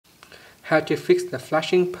how to fix the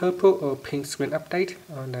flashing purple or pink screen update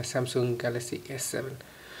on the Samsung Galaxy S7.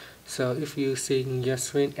 So if you're seeing your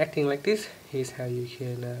screen acting like this, here's how you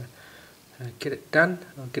can get it done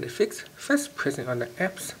or get it fixed. First, pressing on the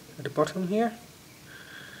apps at the bottom here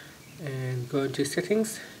and go into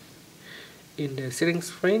settings. In the settings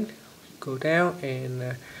screen, go down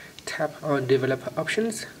and tap on developer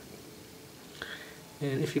options,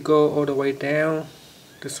 and if you go all the way down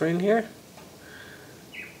the screen here,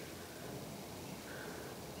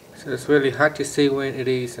 so it's really hard to see when it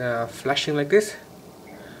is flashing like this,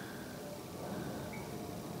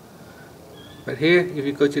 but here if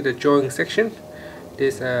you go to the drawing section,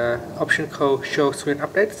 there's an option called show screen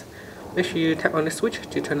updates. Make sure you tap on the switch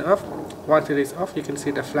to turn it off. Once it is off, you can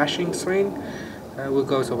see the flashing screen will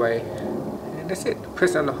go away, and that's it.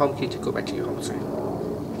 Press on the home key to go back to your home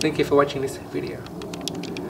screen. Thank you for watching this video.